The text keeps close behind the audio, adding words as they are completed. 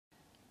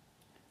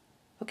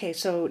Okay,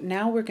 so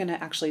now we're going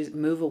to actually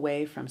move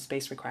away from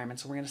space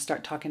requirements and we're going to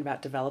start talking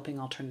about developing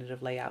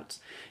alternative layouts.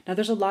 Now,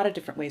 there's a lot of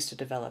different ways to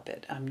develop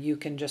it. You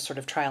can just sort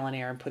of trial and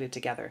error and put it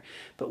together.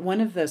 But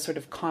one of the sort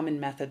of common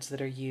methods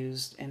that are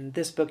used, and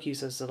this book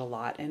uses it a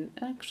lot, and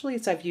actually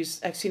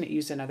I've seen it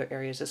used in other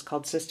areas, is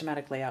called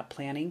systematic layout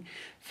planning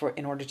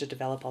in order to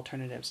develop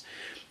alternatives.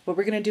 What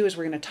we're going to do is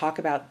we're going to talk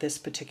about this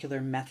particular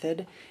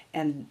method,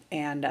 and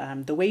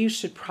the way you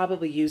should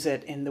probably use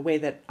it, in the way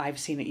that I've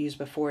seen it used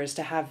before, is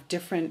to have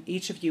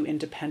each of you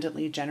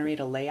independently generate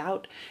a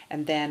layout,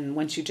 and then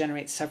once you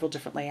generate several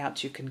different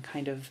layouts, you can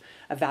kind of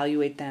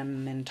evaluate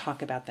them and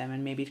talk about them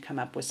and maybe come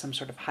up with some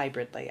sort of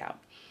hybrid layout.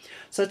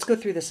 So let's go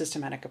through the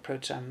systematic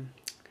approach,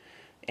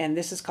 and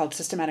this is called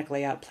systematic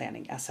layout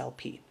planning,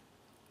 SLP.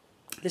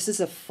 This is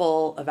a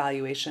full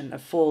evaluation, a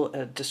full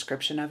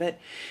description of it.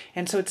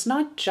 And so it's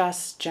not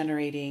just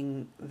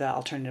generating the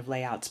alternative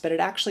layouts, but it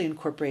actually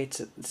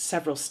incorporates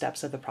several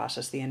steps of the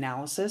process: the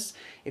analysis,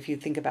 if you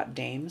think about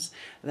DAMES,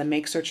 the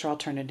make, search, or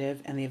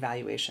alternative, and the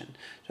evaluation.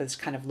 So this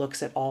kind of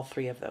looks at all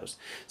three of those.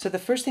 So the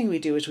first thing we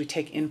do is we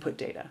take input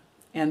data.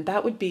 And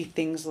that would be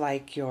things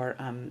like your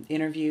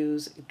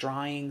interviews,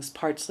 drawings,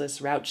 parts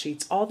lists, route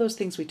sheets, all those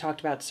things we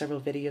talked about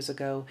several videos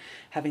ago,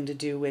 having to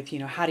do with,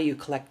 how do you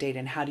collect data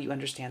and how do you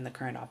understand the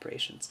current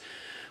operations.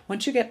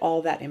 Once you get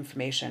all that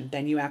information,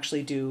 then you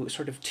actually do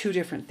sort of two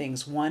different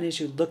things. One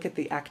is you look at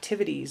the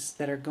activities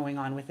that are going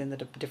on within the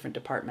different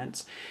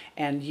departments,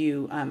 and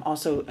you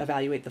also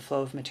evaluate the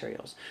flow of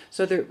materials.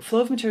 So the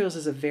flow of materials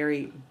is a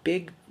very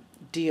big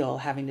deal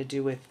having to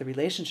do with the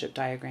relationship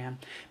diagram,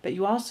 but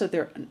you also,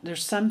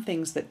 there's some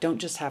things that don't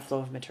just have flow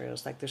of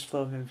materials, like there's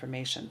flow of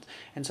information,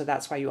 and so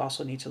that's why you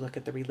also need to look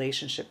at the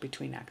relationship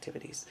between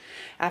activities.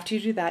 After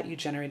you do that, you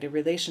generate a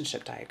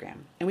relationship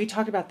diagram, and we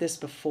talked about this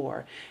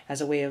before as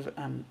a way of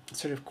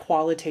sort of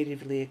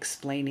qualitatively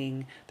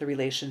explaining the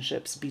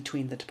relationships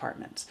between the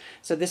departments.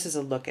 So this is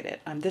a look at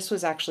it. This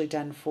was actually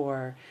done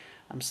for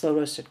Slow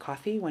Roasted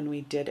Coffee when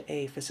we did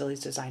a facilities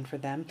design for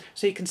them.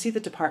 So you can see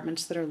the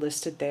departments that are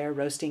listed there: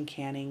 roasting,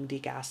 canning,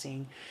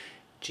 degassing,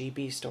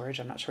 GB storage,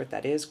 I'm not sure what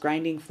that is,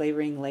 grinding,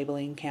 flavoring,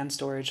 labeling, can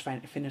storage,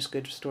 finished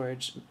goods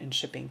storage, and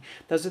shipping.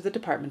 Those are the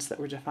departments that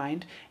were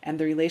defined, and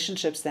the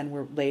relationships then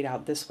were laid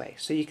out this way.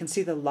 So you can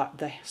see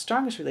the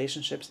strongest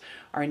relationships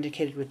are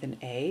indicated with an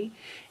A,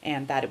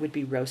 and that it would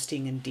be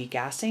roasting and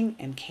degassing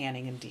and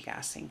canning and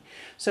degassing.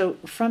 So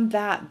from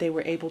that, they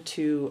were able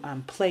to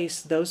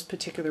place those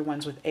particular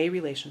ones with A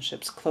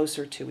relationships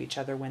closer to each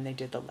other when they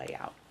did the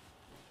layout.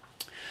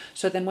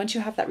 So then once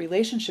you have that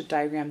relationship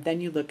diagram, then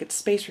you look at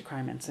space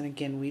requirements. And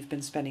again, we've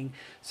been spending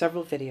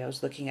several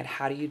videos looking at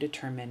how do you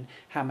determine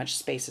how much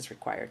space is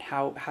required?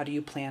 How do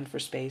you plan for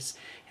space?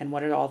 And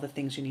what are all the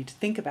things you need to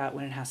think about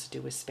when it has to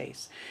do with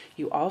space?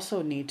 You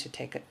also need to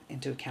take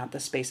into account the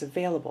space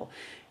available.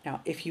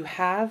 Now, if you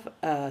have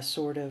a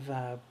sort of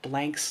a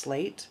blank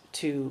slate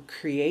to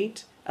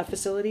create a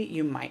facility,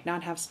 you might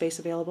not have space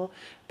available,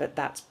 but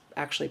that's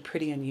actually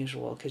pretty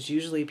unusual, because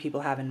usually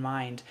people have in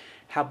mind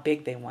how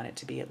big they want it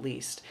to be at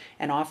least,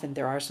 and often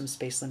there are some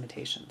space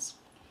limitations.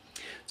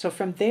 So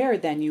from there,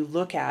 then you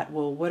look at,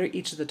 well, what are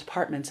each of the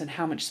departments and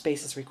how much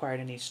space is required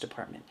in each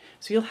department.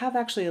 So you'll have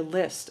actually a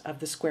list of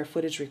the square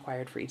footage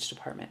required for each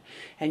department,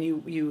 and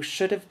you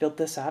should have built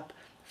this up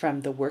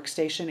from the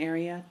workstation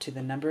area to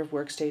the number of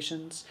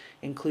workstations,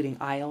 including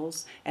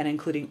aisles, and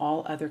including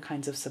all other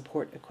kinds of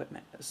support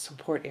equipment,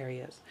 support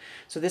areas.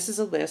 So this is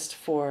a list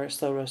for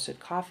Slow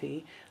Roasted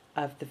Coffee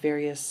of the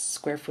various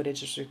square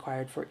footages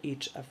required for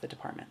each of the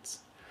departments.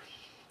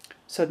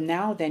 So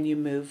now then you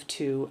move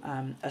to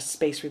a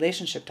space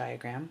relationship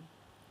diagram.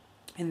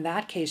 In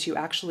that case, you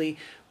actually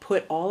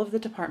put all of the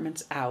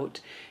departments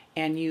out,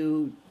 and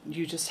you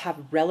just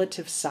have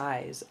relative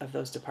size of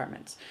those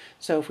departments.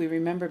 So if we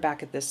remember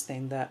back at this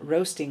thing, the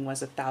roasting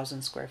was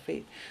 1,000 square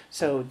feet.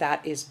 So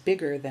that is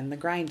bigger than the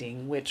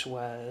grinding, which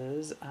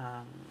was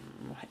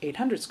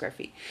 800 square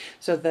feet.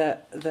 So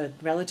the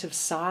relative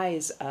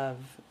size of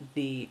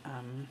the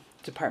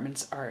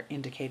departments are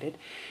indicated.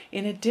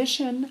 In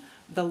addition,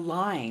 the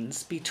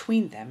lines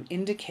between them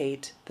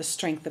indicate the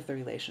strength of the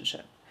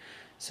relationship.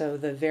 So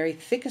the very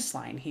thickest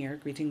line here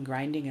between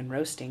grinding and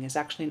roasting is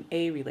actually an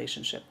A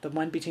relationship. The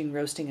one between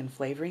roasting and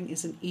flavoring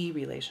is an E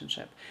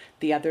relationship.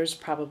 The others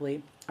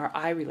probably are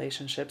I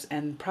relationships,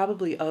 and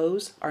probably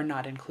O's are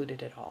not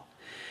included at all.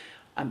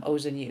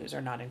 O's and U's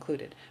are not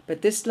included.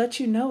 But this lets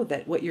you know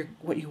that what you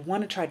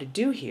want to try to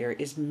do here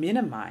is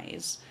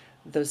minimize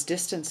those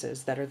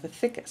distances that are the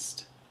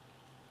thickest.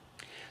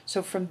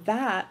 So from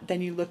that,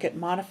 then you look at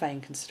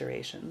modifying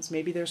considerations.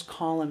 Maybe there's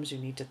columns you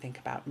need to think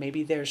about.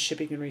 Maybe there's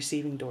shipping and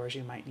receiving doors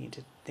you might need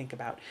to think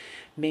about.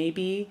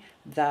 Maybe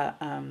the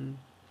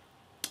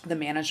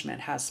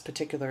management has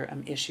particular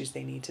issues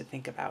they need to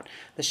think about.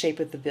 The shape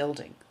of the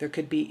building. There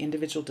could be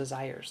individual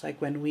desires.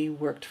 Like when we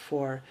worked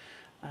for,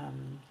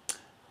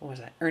 what was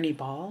that, Ernie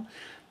Ball,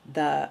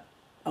 the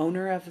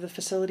owner of the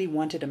facility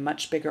wanted a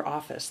much bigger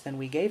office than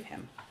we gave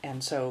him,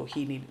 and so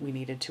we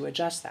needed to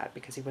adjust that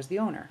because he was the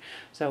owner.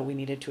 So we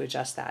needed to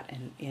adjust that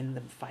in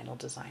the final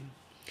design.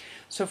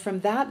 So from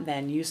that,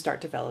 then you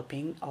start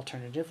developing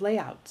alternative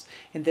layouts.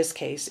 In this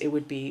case, it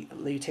would be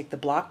you take the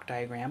block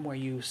diagram where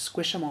you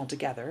squish them all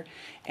together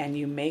and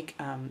you make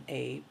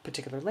a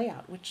particular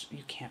layout, which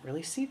you can't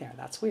really see there.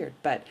 That's weird,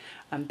 but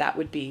that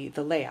would be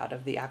the layout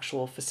of the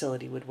actual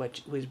facility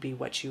would be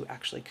what you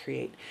actually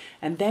create.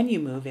 And then you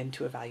move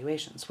into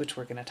evaluations, which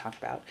we're going to talk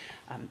about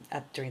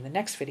during the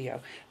next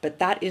video. But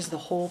that is the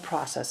whole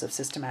process of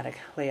systematic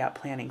layout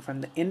planning,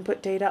 from the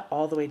input data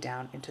all the way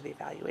down into the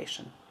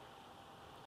evaluation.